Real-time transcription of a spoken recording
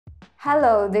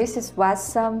Hello, this is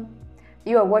Wattsan.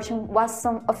 You are watching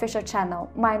Wattsan official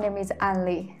channel. My name is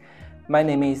Anli. My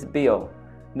name is Bill.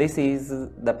 This is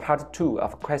the part 2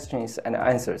 of questions and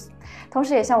answers. 同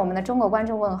时也向我们的中国观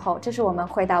众问候，这是我们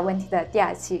回答问题的第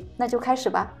2期，那就开始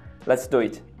吧。 Let's do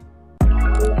it.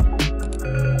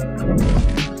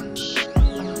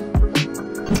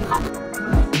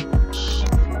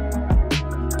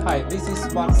 Hi, this is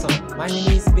Wattsan. My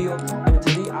name is Bill, and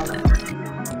today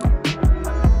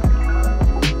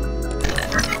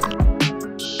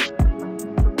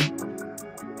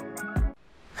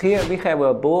Here we have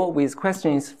a board with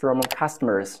questions from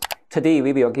customers. Today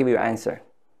we will give you an answer.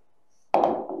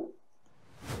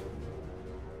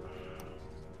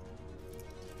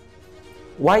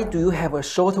 Why do you have a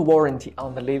short warranty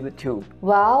on the laser tube?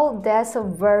 Well, that's a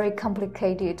very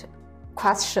complicated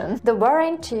question. The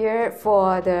warranty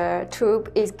for the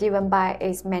tube is given by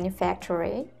its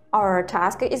manufacturer. Our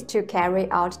task is to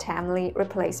carry out timely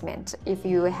replacement if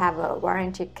you have a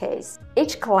warranty case.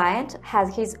 Each client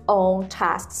has his own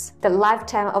tasks. The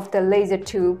lifetime of the laser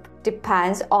tube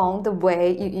depends on the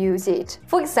way you use it.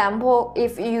 For example,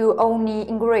 if you only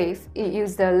engrave, you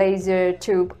use the laser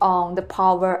tube on the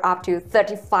power up to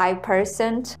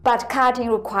 35%, but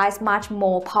cutting requires much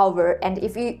more power, and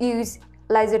if you use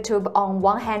laser tube on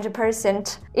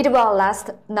 100%, it will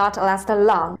not last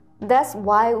long. That's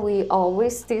why we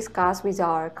always discuss with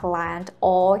our client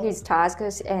all his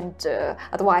tasks and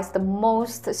advise the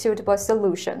most suitable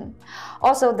solution.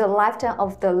 Also, the lifetime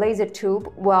of the laser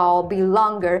tube will be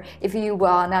longer if you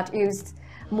will not use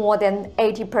more than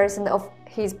 80% of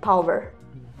his power.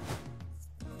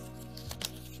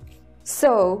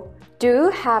 So, do you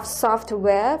have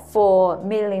software for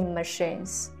milling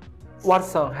machines?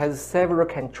 Wattsan has several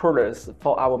controllers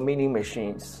for our milling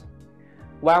machines.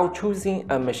 While choosing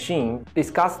a machine,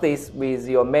 discuss this with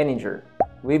your manager.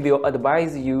 We will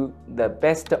advise you the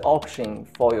best option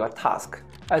for your task.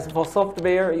 As for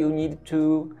software, you need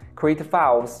to create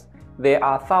files. There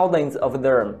are thousands of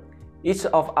them. Each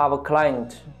of our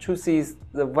clients chooses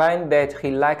the one that he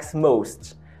likes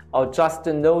most or just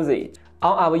knows it.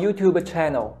 On our YouTube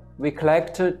channel, we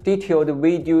collect detailed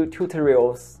video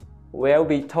tutorials where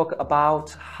we talk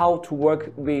about how to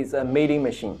work with a milling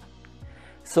machine.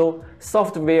 So,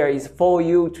 software is for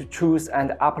you to choose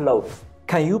and upload.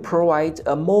 Can you provide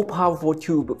a more powerful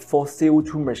tube for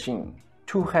CO2 machine,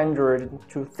 200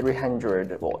 to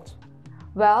 300 volts?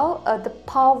 Well, the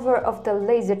power of the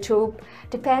laser tube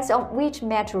depends on which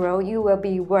material you will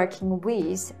be working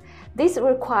with. These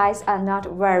requirements are not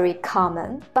very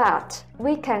common, but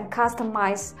we can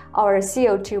customize our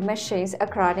CO2 machines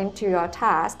according to your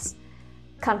tasks.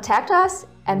 Contact us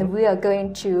and we are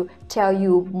going to tell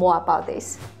you more about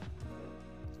this.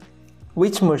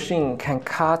 Which machine can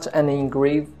cut and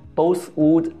engrave both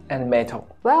wood and metal?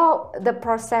 Well, the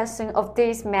processing of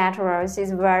these materials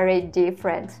is very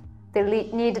different. They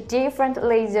need different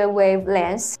laser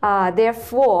wavelengths,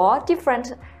 therefore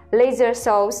different laser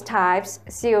source types,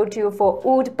 CO2 for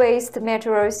wood-based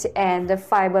materials and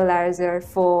fiber laser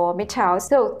for metals.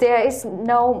 So there is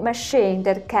no machine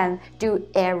that can do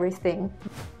everything.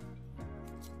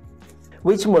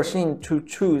 Which machine to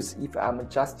choose if I'm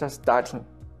just starting?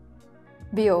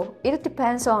 Bill, it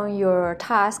depends on your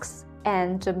tasks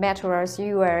and the materials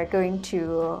you are going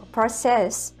to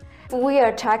process. If we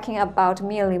are talking about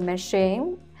milling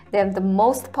machine, then the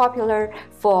most popular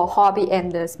for hobby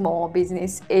and small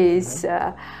business is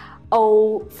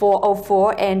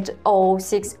 0404 and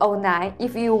 0609.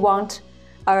 If you want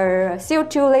a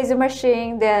CO2 laser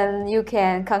machine, then you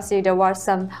can consider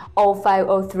Wattsan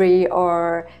 0503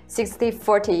 or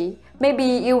 6040. Maybe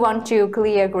you want to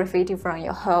clear graffiti from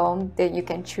your home, then you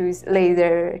can choose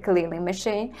laser cleaning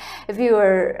machine. If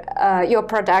your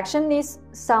production needs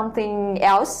something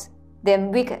else,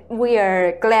 then we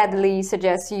are gladly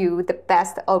suggest you the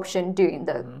best option during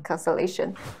the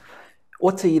consultation.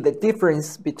 What is the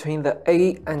difference between the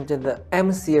A and the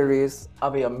M series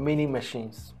of your milling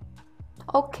machines?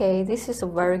 Okay, this is a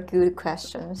very good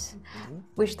question,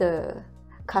 which the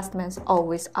customers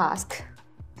always ask.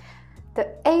 The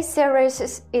A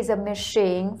series is a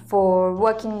machine for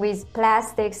working with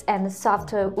plastics and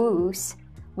softer woods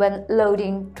when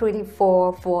loading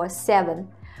 24/7.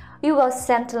 You will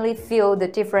certainly feel the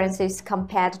differences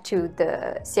compared to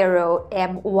the serial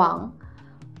M1,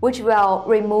 which will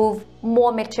remove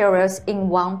more materials in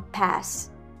one pass.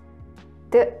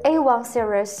 The A1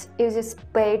 series uses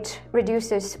bait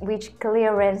reducers which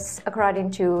clearance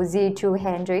according to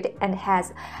Z200 and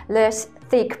has less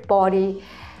thick body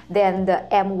than the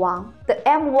M1. The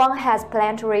M1 has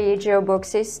planetary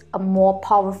gearboxes, a more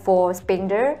powerful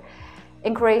spindle,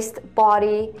 increased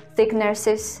body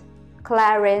thicknesses,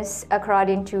 clearance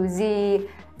according to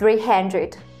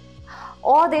Z300.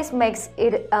 All this makes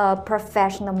it a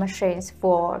professional machine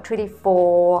for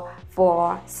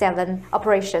 24/7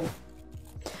 operation.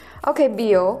 Okay,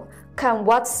 Bill, can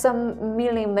Wattsan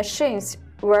milling machines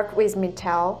work with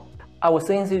metal? Our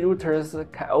CNC routers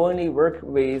can only work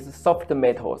with soft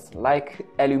metals like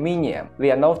aluminium. They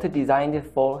are not designed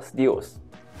for steels.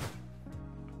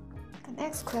 The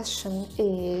next question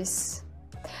is,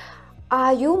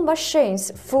 are your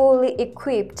machines fully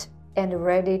equipped and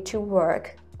ready to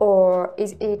work, or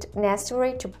is it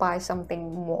necessary to buy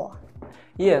something more?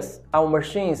 Yes, our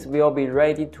machines will be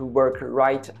ready to work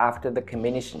right after the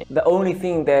commissioning. The only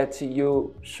thing that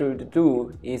you should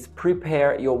do is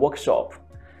prepare your workshop.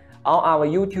 On our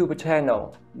YouTube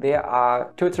channel, there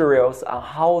are tutorials on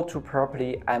how to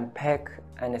properly unpack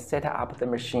and set up the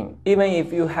machine. Even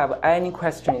if you have any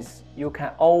questions, you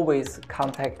can always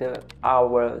contact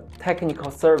our technical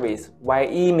service via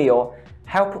email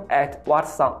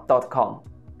help@wattsan.com.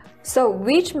 So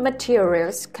which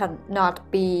materials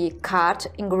cannot be cut,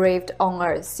 engraved on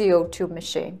a CO2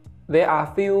 machine? There are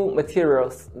few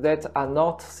materials that are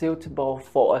not suitable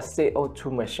for a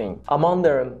CO2 machine. Among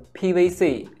them,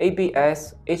 PVC,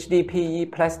 ABS, HDPE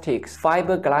plastics,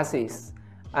 fiberglasses,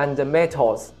 and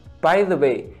metals. By the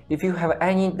way, if you have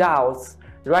any doubts,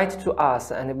 write to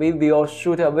us and we will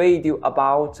shoot a video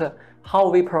about how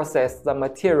we process the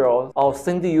material or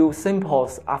send you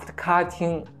samples after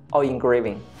cutting or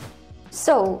engraving.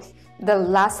 So, the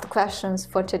last questions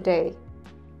for today.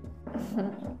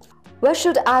 Where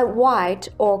should I write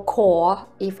or call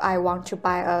if I want to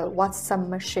buy a Wattsan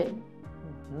machine?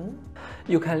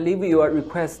 You can leave your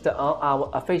request on our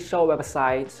official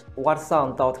website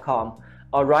wattsan.com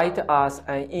or write us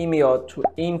an email to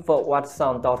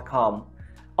info@wattsan.com.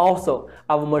 Also,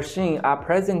 our machines are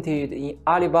presented in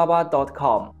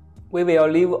alibaba.com. We will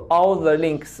leave all the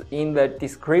links in the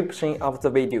description of the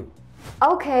video.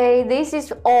 Okay, this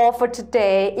is all for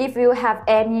today. If you have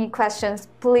any questions,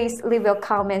 please leave your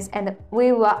comments and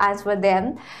we will answer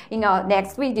them in our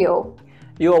next video.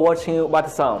 You are watching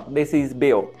Wattsan. This is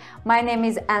Bill. My name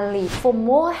is Anli. For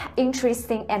more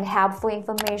interesting and helpful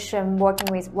information working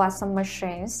with Wattsan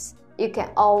machines, you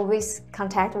can always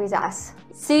contact with us.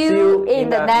 See you in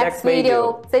the next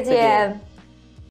video. 再见。